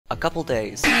couple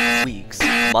days, weeks,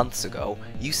 months ago,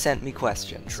 you sent me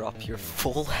questions. Drop your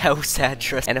full house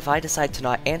address. And if I decide to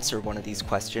not answer one of these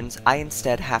questions, I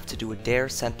instead have to do a dare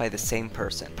sent by the same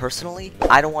person. Personally,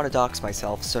 I don't want to dox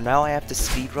myself, so now I have to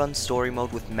speedrun story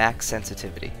mode with max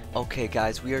sensitivity. Okay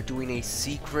guys, we are doing a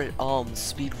secret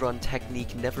speedrun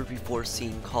technique never before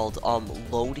seen called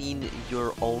loading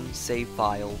your own save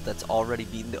file that's already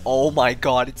been oh my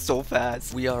god, it's so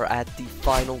fast. We are at the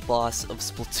final boss of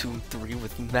Splatoon 3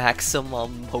 with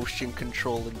maximum motion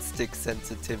control and stick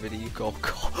sensitivity. Go.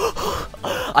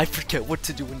 I forget what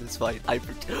to do in this fight.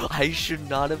 I should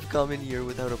not have come in here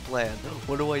without a plan.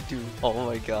 What do I do? Oh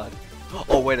my god.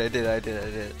 Oh wait, I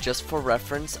did. Just for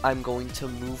reference, I'm going to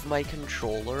move my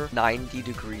controller 90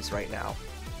 degrees right now.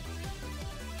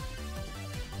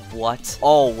 What?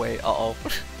 Oh wait, uh-oh.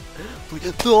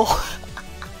 Please, no!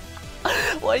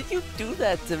 Why'd you do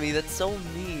that to me? That's so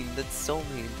mean. That's so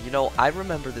mean. You know, I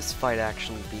remember this fight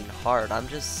actually being hard. I'm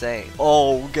just saying.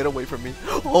 Oh, get away from me.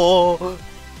 Oh!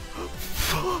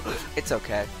 It's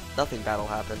okay. Nothing bad will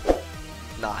happen.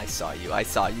 Nah, I saw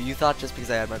you. You thought just because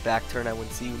I had my back turned I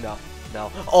wouldn't see you? No. No.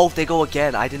 Oh, they go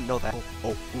again. I didn't know that.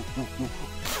 Oh.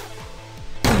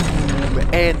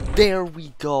 And there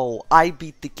we go. I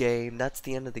beat the game. That's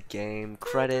the end of the game.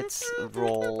 Credits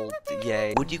rolled.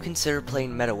 Yay. Would you consider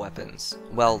playing meta weapons?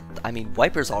 Well, I mean,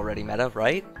 Wiper's already meta,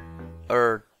 right?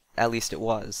 Or at least it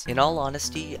was. In all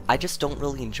honesty, I just don't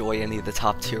really enjoy any of the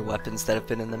top tier weapons that have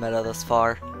been in the meta thus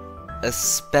far.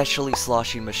 Especially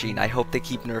Sloshing Machine. I hope they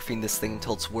keep nerfing this thing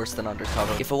until it's worse than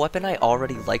Undercover. If a weapon I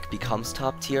already like becomes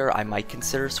top tier, I might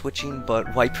consider switching,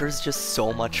 but Wiper is just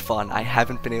so much fun. I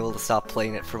haven't been able to stop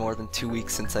playing it for more than 2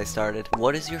 weeks since I started.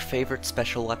 What is your favorite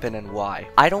special weapon and why?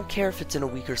 I don't care if it's in a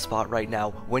weaker spot right now.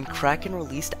 When Kraken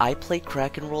released, I played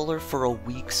Kraken Roller for a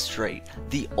week straight.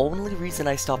 The only reason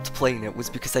I stopped playing it was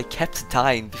because I kept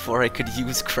dying before I could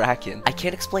use Kraken. I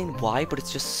can't explain why, but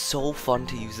it's just so fun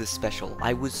to use this special.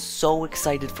 I was so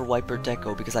excited for Wiper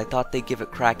Deco because I thought they'd give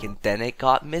it Kraken, then it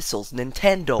got missiles.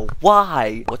 Nintendo,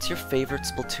 why? What's your favorite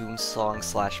Splatoon song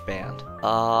 / band?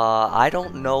 I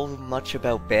don't know much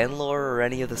about band lore or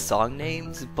any of the song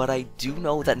names, but I do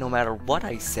know that no matter what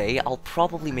I say, I'll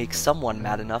probably make someone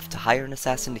mad enough to hire an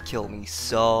assassin to kill me,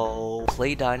 so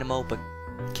play Dynamo but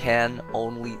can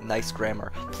only, nice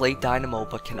grammar, play Dynamo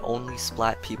but can only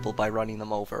splat people by running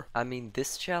them over. I mean,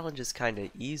 this challenge is kinda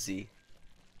easy.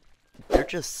 They're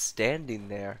just standing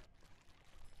there.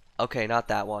 Okay, not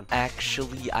that one.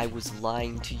 Actually, I was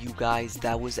lying to you guys.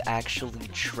 That was actually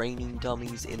training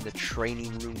dummies in the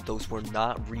training room. Those were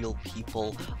not real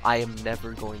people. I am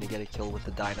never going to get a kill with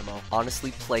the Dynamo.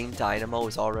 Honestly, playing Dynamo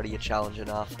is already a challenge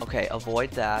enough. Okay, avoid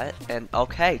that. And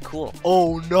okay, cool.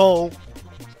 Oh no!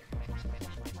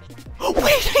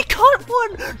 Wait, I got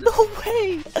one! No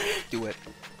way! Do it.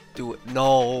 Do it.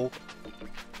 No!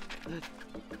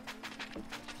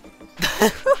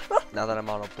 Now that I'm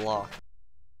on a block.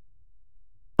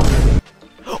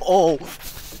 Oh!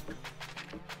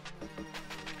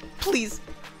 Please!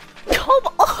 Come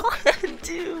on,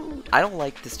 dude! I don't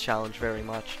like this challenge very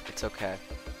much. It's okay.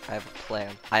 I have a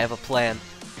plan. I have a plan.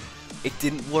 It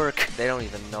didn't work. They don't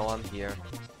even know I'm here.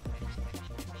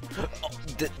 Oh,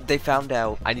 they found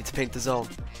out. I need to paint the zone.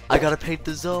 I gotta paint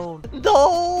the zone.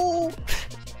 No!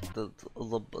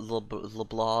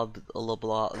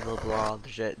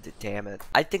 Damn it.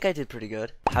 I think I did pretty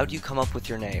good. How do you come up with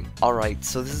your name? Alright,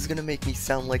 so this is gonna make me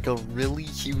sound like a really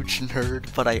huge nerd,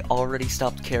 but I already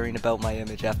stopped caring about my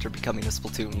image after becoming a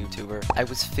Splatoon YouTuber. I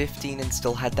was 15 and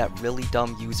still had that really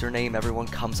dumb username everyone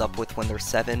comes up with when they're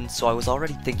 7, so I was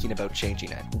already thinking about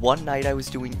changing it. One night I was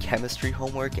doing chemistry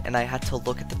homework and I had to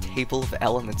look at the table of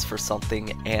elements for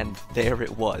something, and there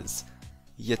it was.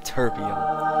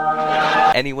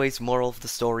 Ytterbium. Anyways, moral of the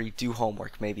story, do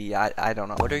homework, maybe, I don't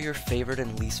know. What are your favorite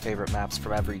and least favorite maps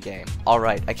from every game?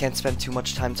 Alright, I can't spend too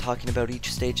much time talking about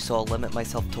each stage, so I'll limit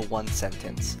myself to one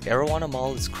sentence. Arowana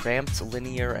Mall is cramped,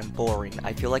 linear, and boring.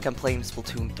 I feel like I'm playing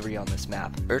Splatoon 3 on this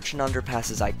map. Urchin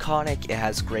Underpass is iconic, it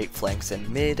has great flanks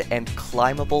in mid, and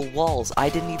climbable walls. I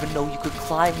didn't even know you could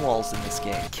climb walls in this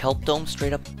game. Kelp Dome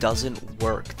straight up doesn't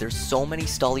work. There's so many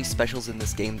stally specials in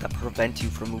this game that prevent you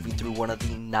from moving through one of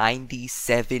the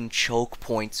 97 choke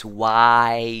points.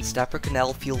 Why? Stapper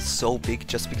Canal feels so big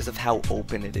just because of how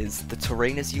open it is. The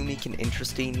terrain is unique and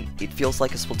interesting. It feels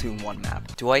like a Splatoon 1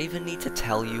 map. Do I even need to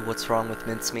tell you what's wrong with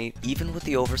Mincemeat? Even with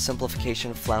the oversimplification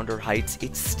of Flounder Heights,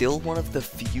 it's still one of the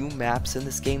few maps in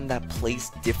this game that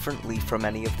plays differently from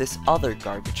any of this other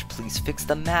garbage. Please fix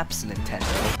the maps,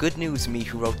 Nintendo. Good news, me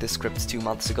who wrote this script 2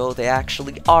 months ago, they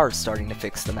actually are starting to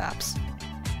fix the maps.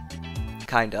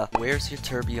 kinda. Where's your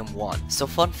Turbium 1? So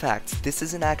fun fact, this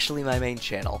isn't actually my main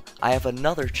channel. I have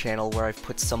another channel where I've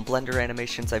put some Blender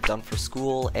animations I've done for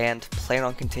school and plan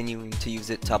on continuing to use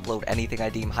it to upload anything I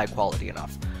deem high quality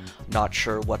enough. Not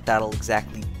sure what that'll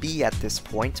exactly be at this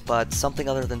point, but something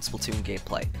other than Splatoon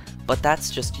gameplay. But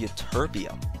that's just your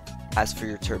Turbium. As for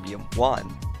your Turbium 1...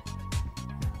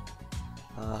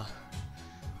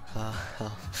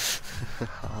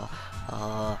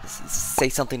 say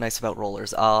something nice about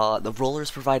rollers. The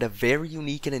rollers provide a very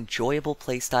unique and enjoyable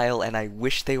playstyle, and I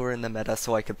wish they were in the meta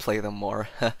so I could play them more.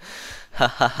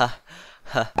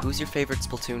 Who's your favorite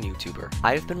Splatoon YouTuber?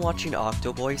 I've been watching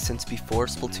Octoboy since before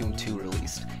Splatoon 2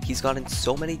 released. He's gone in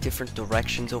so many different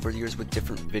directions over the years with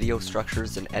different video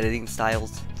structures and editing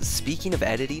styles. Speaking of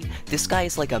editing, this guy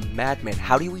is like a madman.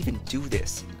 How do you even do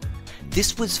this?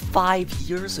 This was 5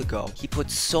 years ago. He put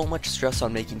so much stress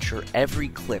on making sure every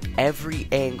clip, every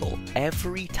angle,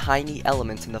 every tiny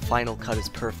element in the final cut is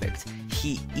perfect.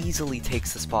 He easily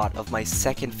takes the spot of my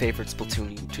second favorite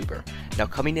Splatoon YouTuber. Now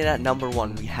coming in at number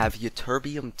 1, we have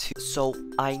Turbium 2. So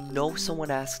I know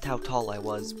someone asked how tall I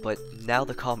was, but now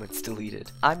the comment's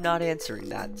deleted. I'm not answering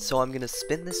that, so I'm gonna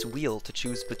spin this wheel to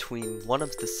choose between one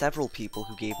of the several people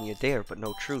who gave me a dare but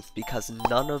no truth, because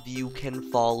none of you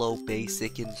can follow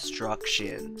basic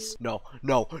instructions. No.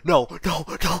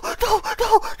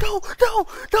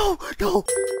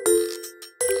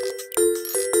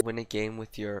 Win a game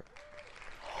with your...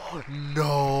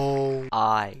 No!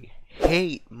 I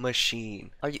hate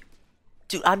machine. Are you...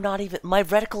 Dude, I'm not even... My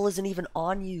reticle isn't even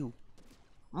on you.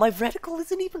 My reticle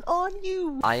isn't even on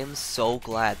you! I am so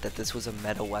glad that this was a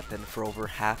meta weapon for over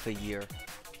half a year.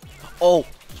 Oh!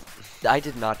 I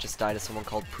did not just die to someone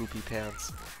called Poopy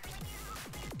Pants.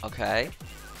 Okay.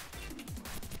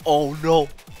 Oh no!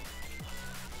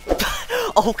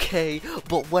 Okay,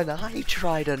 but when I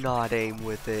try to not aim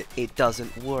with it, it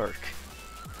doesn't work.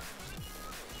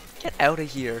 Get out of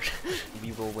here.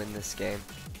 We will win this game.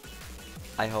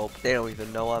 I hope. They don't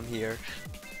even know I'm here.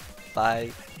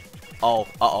 Bye. Oh,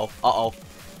 uh-oh.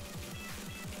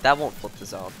 That won't flip the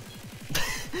zone.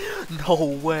 No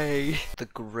way. The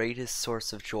greatest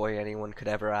source of joy anyone could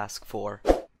ever ask for.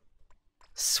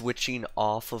 Switching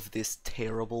off of this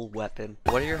terrible weapon.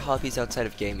 What are your hobbies outside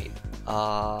of gaming?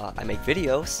 I make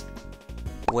videos.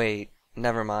 Wait,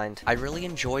 never mind. I really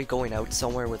enjoy going out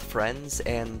somewhere with friends,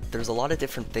 and there's a lot of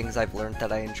different things I've learned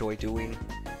that I enjoy doing.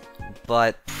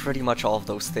 But pretty much all of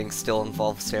those things still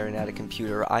involve staring at a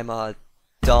computer. I'm a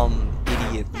dumb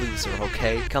idiot loser,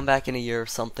 okay? Come back in a year or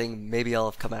something, maybe I'll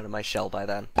have come out of my shell by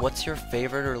then. What's your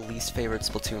favorite or least favorite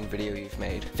Splatoon video you've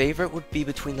made? Favorite would be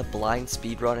between the blind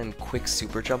speedrun and quick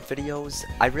super jump videos.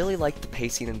 I really like the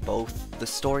pacing in both, the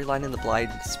storyline in the blind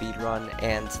speedrun,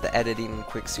 and the editing in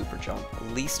quick super jump.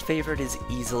 Least favorite is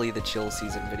easily the chill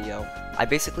season video. I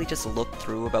basically just looked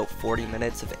through about 40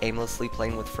 minutes of aimlessly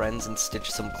playing with friends and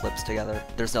stitched some clips together.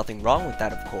 There's nothing wrong with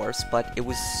that, of course, but it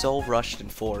was so rushed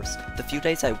and forced. The few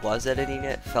days I was editing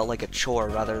it felt like a chore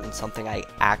rather than something I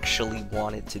actually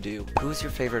wanted to do. Who's your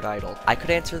favorite idol? I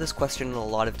could answer this question in a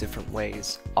lot of different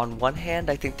ways. On one hand,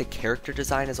 I think the character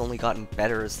design has only gotten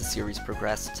better as the series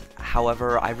progressed.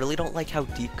 However, I really don't like how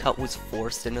Deep Cut was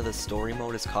forced into the story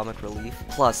mode as comic relief.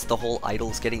 Plus, the whole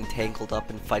idols getting tangled up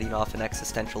and fighting off an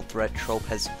existential threat trope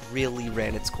has really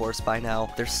ran its course by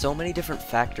now. There's so many different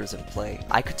factors in play.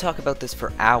 I could talk about this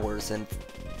for hours, and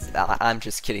I'm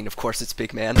just kidding, of course it's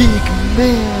Big Man. Big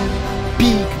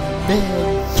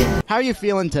Man, yeah. How are you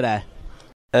feeling today?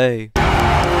 Hey.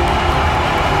 How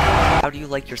do you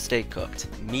like your steak cooked?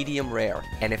 Medium rare.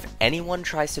 And if anyone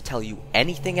tries to tell you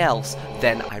anything else,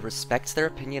 then I respect their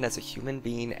opinion as a human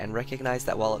being and recognize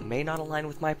that while it may not align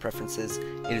with my preferences,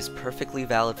 it is perfectly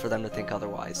valid for them to think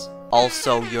otherwise.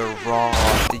 Also, you're wrong.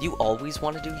 Did you always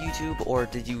want to do YouTube, or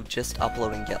did you just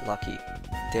upload and get lucky?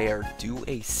 Dare do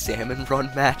a salmon run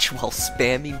match while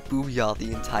spamming Booyah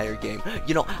the entire game.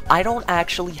 You know, I don't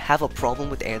actually have a problem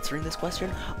with answering this question,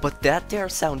 but that dare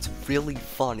sounds really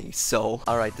funny, so...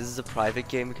 Alright, this is a private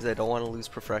game because I don't want to lose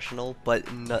professional, but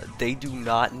they do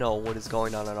not know what is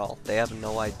going on at all. They have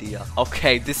no idea.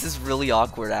 Okay, this is really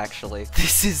awkward, actually.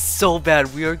 This is so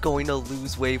bad. We are going to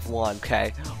lose wave 1.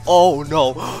 Okay. Oh,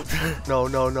 no. No.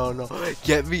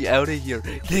 Get me out of here.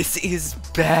 This is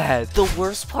bad. The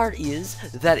worst part is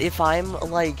that if I'm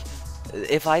like,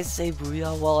 if I say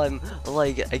Booyah while I'm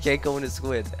like, I can't go into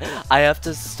squid, I have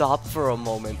to stop for a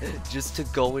moment just to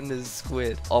go into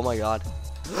squid. Oh my god.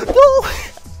 No!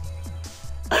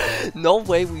 No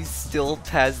way we still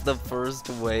passed the first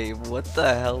wave. What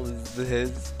the hell is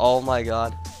this? Oh my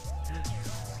god.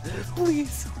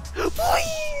 Please.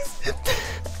 Please.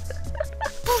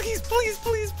 Please, please,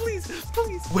 please, please,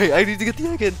 please. Wait, I need to get the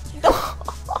egg in. No.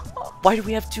 Why do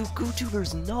we have two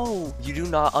GooTubers? No. You do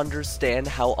not understand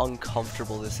how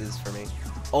uncomfortable this is for me.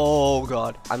 Oh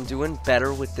god. I'm doing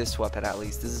better with this weapon at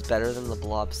least. This is better than the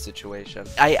blob situation.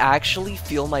 I actually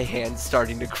feel my hands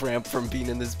starting to cramp from being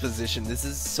in this position. This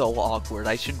is so awkward.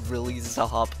 I should really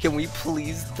stop. Can we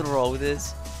please throw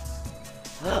this?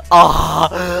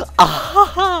 Ah!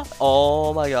 Ah!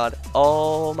 Oh my god.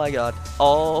 Oh my god.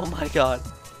 Oh my god.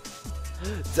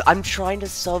 I'm trying to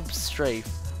sub-strafe,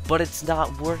 but it's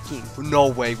not working. No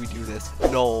way we do this.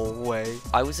 No way.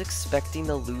 I was expecting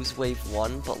to lose wave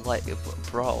 1, but like,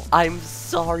 bro, I'm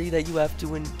sorry that you have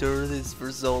to endure this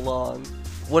for so long.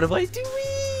 What am I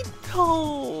doing?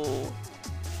 No.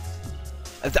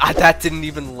 That didn't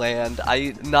even land.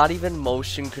 Not even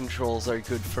motion controls are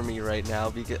good for me right now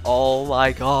because, oh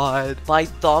my god. My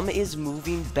thumb is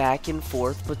moving back and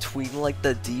forth between like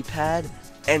the D-pad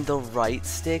and the right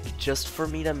stick just for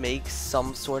me to make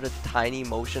some sort of tiny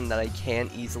motion that I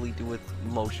can't easily do with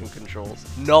motion controls.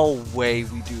 No way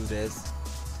we do this.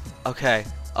 Okay,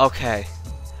 okay,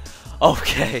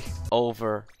 okay,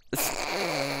 over.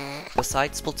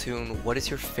 Besides Splatoon, what is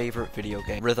your favorite video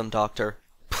game? Rhythm Doctor.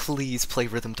 Please play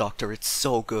Rhythm Doctor, it's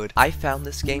so good. I found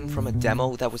this game from a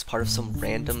demo that was part of some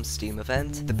random Steam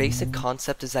event. The basic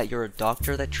concept is that you're a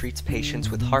doctor that treats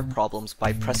patients with heart problems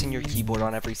by pressing your keyboard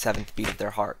on every 7th beat of their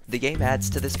heart. The game adds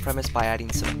to this premise by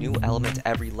adding some new element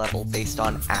every level based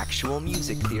on actual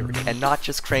music theory, and not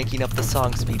just cranking up the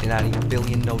song speed and adding a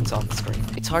billion notes on the screen.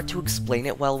 It's hard to explain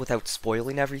it well without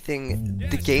spoiling everything.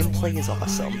 The gameplay is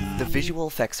awesome, the visual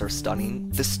effects are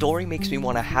stunning, the story makes me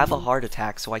want to have a heart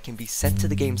attack so I can be sent to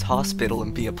the game's hospital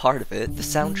and be a part of it. The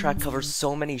soundtrack covers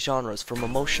so many genres, from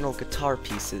emotional guitar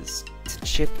pieces, to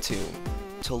chiptune,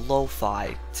 to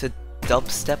lo-fi, to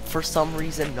dubstep for some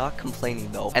reason, not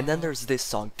complaining though. And then there's this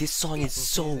song. This song is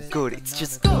so good, it's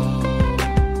just...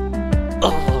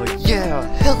 Oh yeah,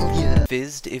 hell yeah!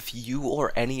 Fizzed, if you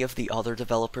or any of the other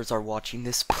developers are watching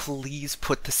this, please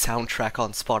put the soundtrack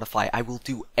on Spotify. I will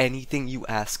do anything you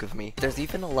ask of me. There's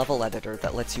even a level editor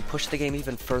that lets you push the game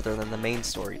even further than the main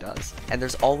story does. And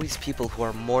there's always people who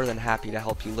are more than happy to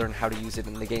help you learn how to use it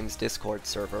in the game's Discord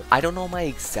server. I don't know my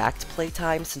exact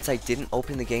playtime since I didn't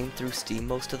open the game through Steam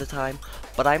most of the time,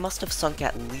 but I must have sunk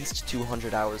at least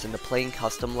 200 hours into playing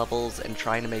custom levels and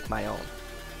trying to make my own.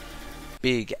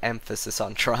 Big emphasis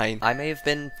on trying. I may have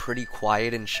been pretty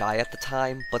quiet and shy at the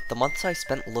time, but the months I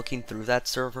spent looking through that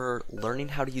server, learning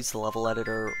how to use the level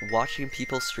editor, watching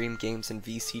people stream games in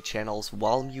VC channels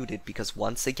while muted because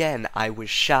once again, I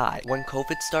was shy. When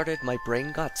COVID started, my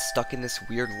brain got stuck in this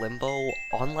weird limbo,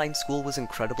 online school was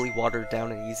incredibly watered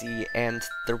down and easy, and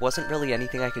there wasn't really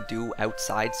anything I could do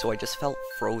outside, so I just felt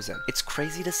frozen. It's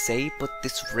crazy to say, but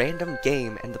this random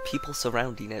game and the people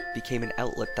surrounding it became an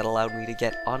outlet that allowed me to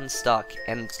get unstuck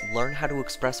and learn how to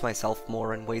express myself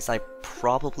more in ways I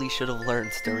probably should have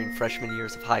learned during freshman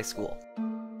years of high school.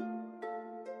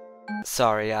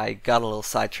 Sorry, I got a little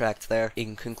sidetracked there.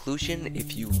 In conclusion,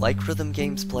 if you like rhythm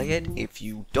games, play it. If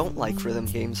you don't like rhythm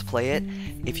games, play it.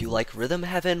 If you like Rhythm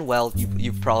Heaven, well,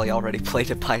 you've probably already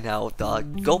played it by now.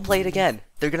 Go play it again.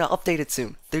 They're gonna update it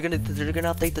soon. They're gonna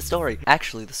update the story.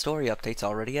 Actually, the story update's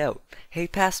already out. Hey,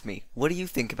 past me, what do you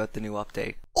think about the new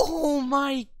update? Oh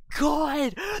my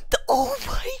god! Oh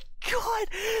my god!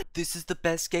 This is the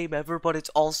best game ever, but it's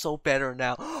also better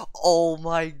now. Oh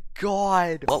my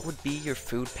god! What would be your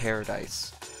food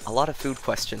paradise? A lot of food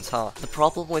questions, huh? The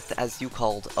problem with, as you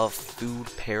called, a food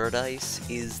paradise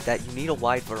is that you need a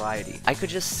wide variety. I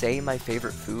could just say my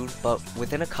favorite food, but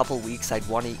within a couple weeks I'd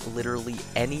want to eat literally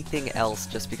anything else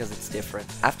just because it's different.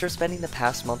 After spending the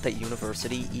past month at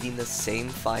university eating the same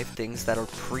 5 things that are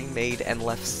pre-made and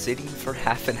left sitting for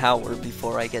half an hour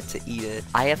before I get to eat it,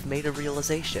 I have made a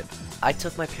realization. I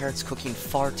took my parents' cooking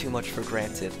far too much for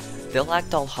granted. They'll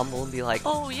act all humble and be like,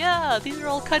 "Oh yeah, these are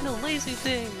all kind of lazy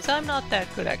things, I'm not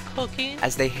that good at cooking,"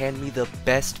 as they hand me the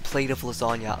best plate of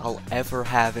lasagna I'll ever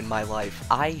have in my life.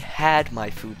 I had my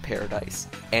food paradise,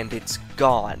 and it's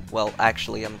gone. Well,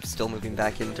 actually, I'm still moving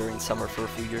back in during summer for a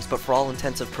few years, but for all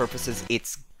intents and purposes,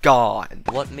 it's gone.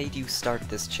 What made you start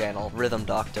this channel? Rhythm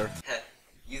Doctor.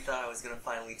 You thought I was gonna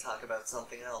finally talk about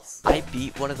something else. I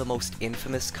beat one of the most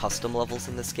infamous custom levels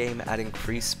in this game at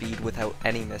increased speed without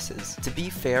any misses. To be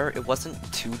fair, it wasn't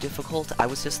too difficult, I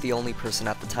was just the only person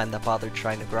at the time that bothered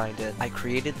trying to grind it. I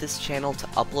created this channel to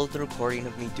upload the recording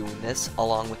of me doing this,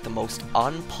 along with the most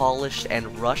unpolished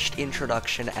and rushed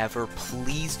introduction ever.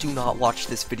 Please do not watch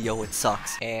this video, it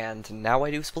sucks. And now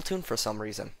I do Splatoon for some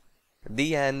reason.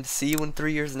 The end. See you in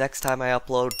 3 years next time I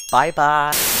upload. Bye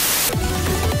bye!